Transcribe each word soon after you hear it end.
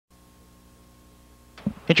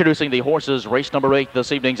Introducing the horses, race number 8,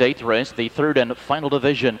 this evening's 8th race, the 3rd and final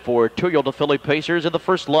division for 2-year-old filly pacers in the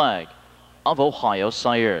first leg of Ohio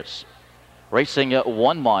Sires. Racing at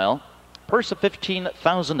 1 mile, purse of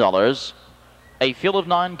 $15,000. A field of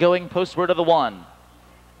 9 going postward of the 1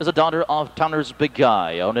 is a daughter of Tanner's Big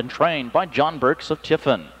Guy, owned and trained by John Burks of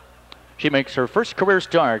Tiffin. She makes her first career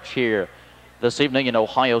start here this evening in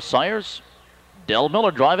Ohio Sires. Del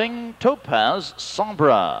Miller driving Topaz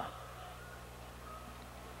Sombra.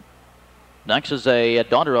 Next is a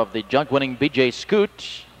daughter of the jug-winning B.J.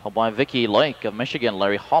 Scoot, held by Vicky Lake of Michigan,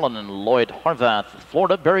 Larry Holland and Lloyd Harvath,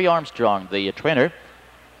 Florida, Barry Armstrong, the trainer.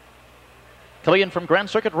 Coming in from Grand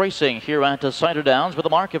Circuit Racing here at Cider Downs with a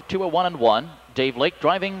mark of 2:01 and 1, Dave Lake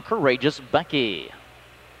driving Courageous Becky.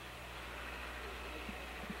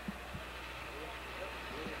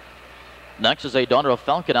 Next is a daughter of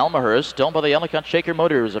Falcon Almahurst, owned by the Ellicott Shaker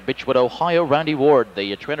Motors of Beechwood, Ohio, Randy Ward,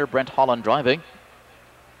 the trainer Brent Holland driving.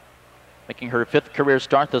 Making her 5th career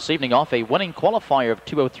start this evening off a winning qualifier of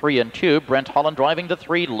 2:03 and 2. Brent Holland driving the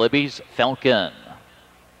 3, Libby's Falcon.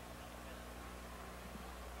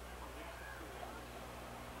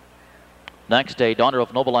 Next, a daughter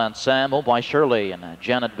of Nobleland Sam, owned by Shirley and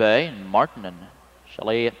Janet Bay, and Martin and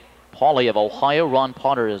Shelley Pauley of Ohio. Ron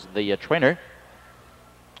Potter is the trainer.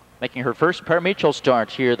 Making her first parimutuel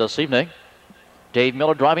start here this evening. Dave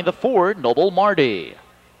Miller driving the 4, Noble Marty.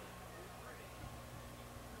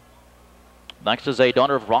 Next is a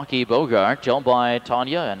daughter of Rocky Bogart, owned by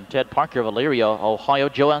Tanya and Ted Parker of Elyria, Ohio.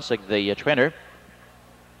 Joe Essig, the trainer.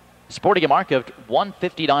 Sporting a mark of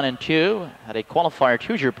 1:59 and 2 at a qualifier at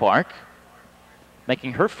Hoosier Park.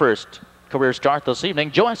 Making her first career start this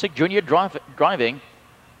evening, Joe Essig Jr. driving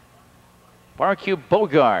Barbecue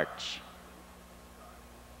Bogart.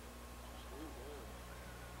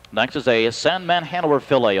 Next is a Sandman Hanover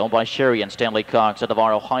filly, owned by Sherry and Stanley Cox out of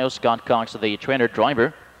our Ohio. Scott Cox, the trainer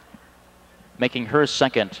driver. Making her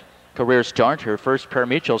 2nd career start, her first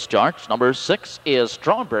parimutuel start. Number 6 is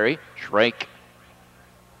Strawberry Shrake.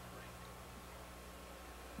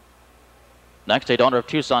 Next, a daughter of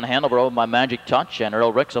Tucson Hanover, owned by Magic Touch and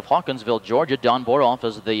Earl Ricks of Hawkinsville, Georgia. Don Boroff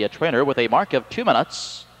is the trainer with a mark of 2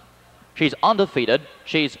 minutes. She's undefeated.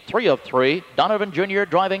 She's 3 of 3. Donovan Jr.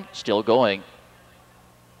 driving, still going.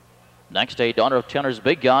 Next, a daughter of Tanner's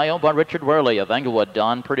Big Guy, owned by Richard Worley of Englewood.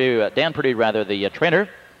 Dan Purdue, the trainer,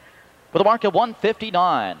 with a mark of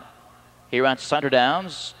 1:59 here at Cider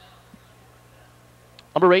Downs.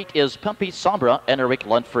 Number 8 is Pumpy Sombra and Eric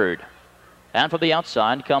Ludford. And from the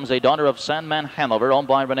outside comes a daughter of Sandman Hanover, owned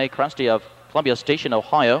by Renee Krusty of Columbia Station,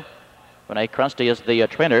 Ohio. Renee Krusty is the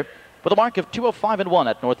trainer, with a mark of 2:05 and 1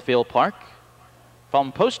 at Northfield Park.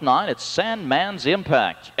 From post 9, it's Sandman's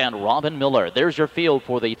Impact and Robin Miller. There's your field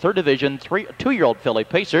for the 3rd Division 2-year-old filly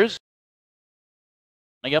pacers.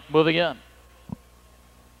 Moving in.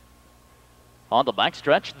 On the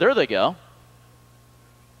backstretch, there they go.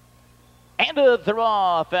 And they're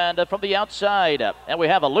off, and from the outside. And we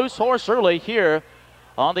have a loose horse early here.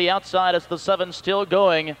 On the outside, it's the 7 still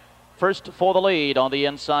going. First for the lead on the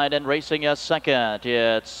inside and racing a 2nd.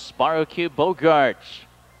 It's Barbecue Bogart.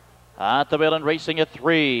 At the wheel and racing a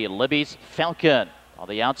 3, Libby's Falcon. On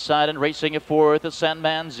the outside and racing a 4th, the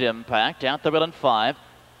Sandman's Impact. At the wheel and 5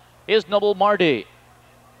 is Noble Marty.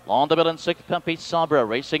 On the wheel and 6th, Pumpy Sabra.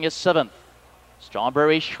 Racing a 7th,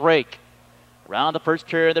 Strawberry Shrake. Around the first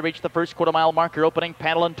turn, they reach the first quarter-mile marker, opening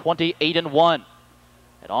panel in 28 and 1.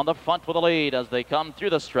 And on the front with the lead as they come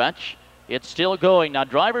through the stretch, it's still going. Now,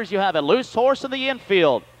 drivers, you have a loose horse in the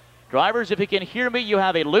infield. Drivers, if you can hear me, you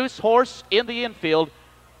have a loose horse in the infield.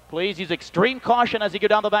 Please use extreme caution as you go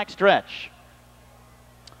down the back stretch.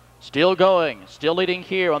 Still going, still leading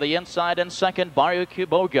here on the inside and 2nd, Barbecue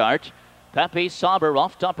Bogart. Pepe Sauber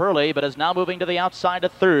off top early, but is now moving to the outside to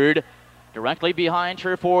 3rd. Directly behind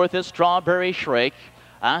her 4th is Strawberry Shrake.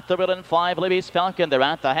 At the wheel in 5, Libby's Falcon. They're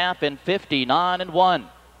at the half in 59 and 1.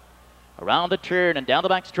 Around the turn and down the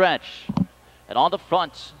back stretch. And on the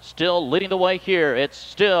front, still leading the way here. It's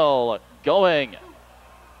still going.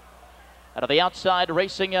 Out of the outside,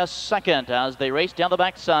 racing a 2nd as they race down the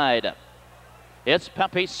backside. It's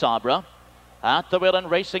Pepe Sabra. At the wheel and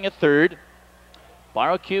racing a 3rd.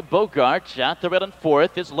 Barbecue Bogart. At the wheel and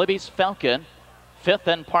 4th is Libby's Falcon. 5th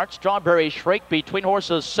and part Strawberry Shrake. Between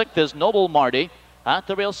horses, 6th is Noble Marty. At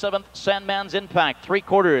the wheel, 7th, Sandman's Impact.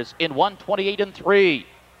 3/4 in 1:28 and 3.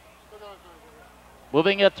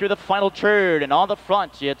 Moving it through the final turn, and on the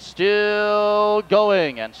front, it's still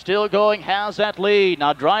going, and still going, has that lead.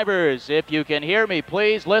 Now, drivers, if you can hear me,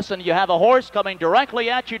 please listen. You have a horse coming directly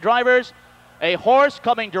at you, drivers. A horse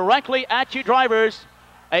coming directly at you, drivers.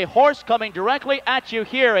 A horse coming directly at you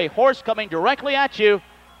here. A horse coming directly at you.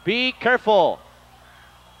 Be careful.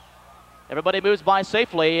 Everybody moves by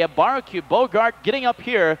safely. Barbecue Bogart getting up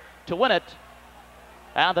here to win it.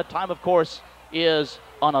 And the time, of course, is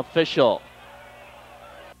unofficial.